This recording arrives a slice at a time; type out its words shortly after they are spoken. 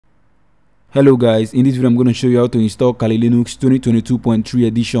Hello guys, in this video I'm going to show you how to install Kali Linux 2022.3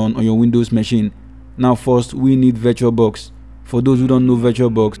 edition on your Windows machine. Now first, we need VirtualBox. For those who don't know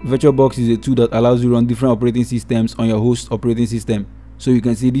VirtualBox is a tool that allows you to run different operating systems on your host operating system. So you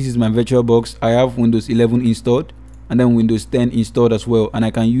can see this is my VirtualBox. I have Windows 11 installed and then Windows 10 installed as well, and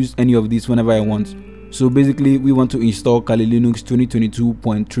I can use any of these whenever I want. So basically we want to install Kali Linux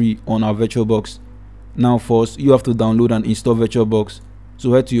 2022.3 on our VirtualBox. Now first, you have to download and install VirtualBox.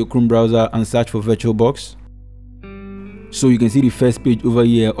 So head to your Chrome browser and search for VirtualBox. So you can see the first page over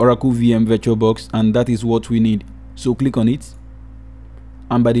here, Oracle VM VirtualBox, and that is what we need. So click on it.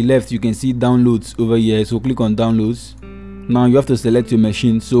 And by the left you can see downloads over here, so click on downloads. Now you have to select your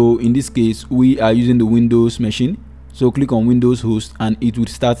machine. So in this case we are using the Windows machine. So click on Windows host and it will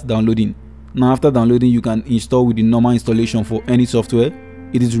start downloading. Now after downloading, you can install with the normal installation for any software.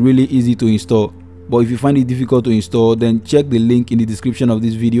 It is really easy to install. But if you find it difficult to install, then check the link in the description of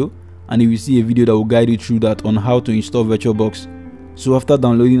this video and you will see a video that will guide you through that on how to install VirtualBox. So after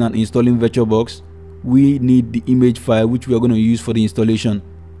downloading and installing VirtualBox, we need the image file which we are going to use for the installation.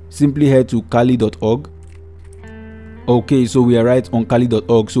 Simply head to kali.org. Okay, so we are right on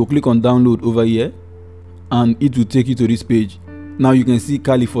kali.org, so click on download over here and it will take you to this page. Now you can see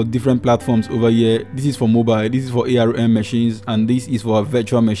Kali for different platforms over here. This is for mobile, this is for ARM machines, and this is for a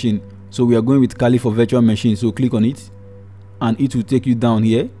virtual machine. So we are going with Kali for virtual machine, so click on it and it will take you down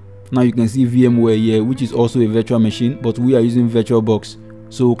here. Now you can see VMware here, which is also a virtual machine, but we are using VirtualBox.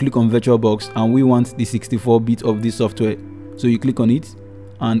 So click on VirtualBox and we want the 64-bit of this software. So you click on it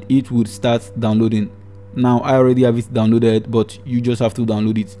and it would start downloading. Now I already have it downloaded, but you just have to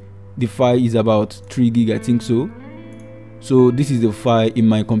download it. The file is about 3 gig, I think so. So this is the file in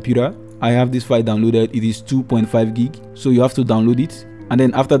my computer. I have this file downloaded. It is 2.5 gig, so you have to download it. And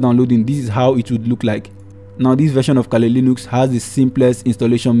then after downloading, this is how it would look like. Now this version of Kali Linux has the simplest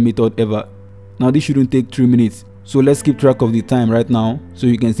installation method ever. Now this shouldn't take 3 minutes. So let's keep track of the time right now. So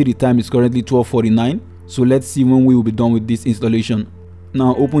you can see the time is currently 12:49. So let's see when we will be done with this installation.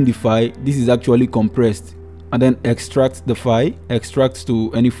 Now open the file. This is actually compressed. And then extract the file. Extract to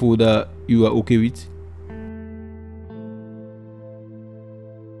any folder you are okay with.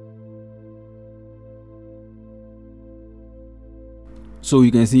 So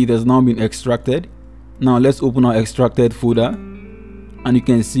you can see it has now been extracted. Now let's open our extracted folder and you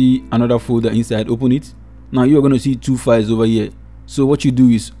can see another folder inside. Open it. Now you're going to see 2 files over here. So what you do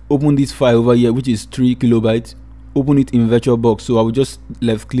is open this file over here, which is 3 kilobytes. Open it in VirtualBox. So I will just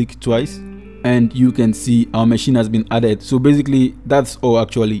left click twice and you can see our machine has been added. So basically that's all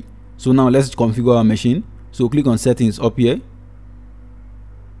actually. So now let's configure our machine. So click on settings up here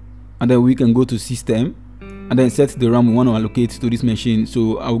and then we can go to system and then set the RAM we want to allocate to this machine.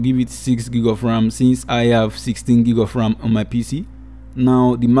 So I'll give it 6 gig of RAM since I have 16 gig of RAM on my PC.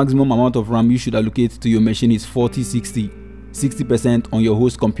 Now the maximum amount of RAM you should allocate to your machine is 40/60. 60% on your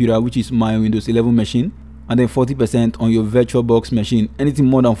host computer, which is my Windows 11 machine, and then 40% on your VirtualBox machine. Anything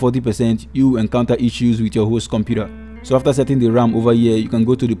more than 40%, you encounter issues with your host computer. So after setting the RAM over here, you can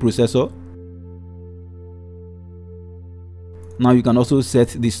go to the processor. Now you can also set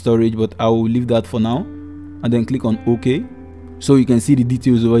the storage, but I will leave that for now. And then click on OK. So you can see the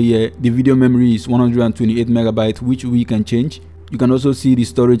details over here. The video memory is 128 megabytes, which we can change. You can also see the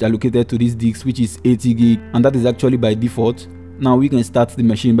storage allocated to this disk, which is 80 gig, and that is actually by default. Now we can start the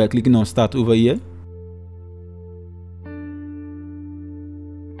machine by clicking on start over here.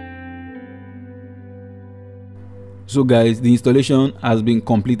 So guys, the installation has been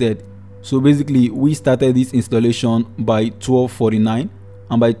completed. So basically we started this installation by 12:49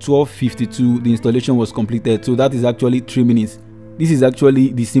 and by 12:52 the installation was completed. So that is actually 3 minutes. This is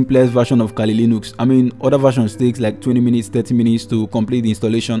actually the simplest version of Kali Linux. I mean, other versions takes like 20 minutes, 30 minutes to complete the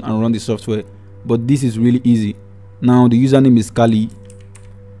installation and run the software, but this is really easy. Now the username is Kali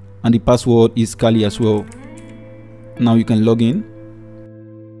and the password is Kali as well. Now you can log in.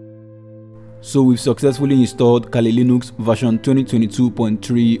 So we've successfully installed Kali Linux version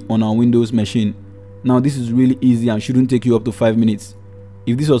 2022.3 on our Windows machine. Now this is really easy and shouldn't take you up to 5 minutes.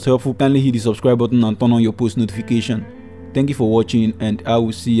 If this was helpful, kindly hit the subscribe button and turn on your post notification. Thank you for watching and I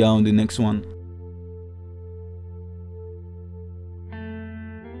will see you on the next one.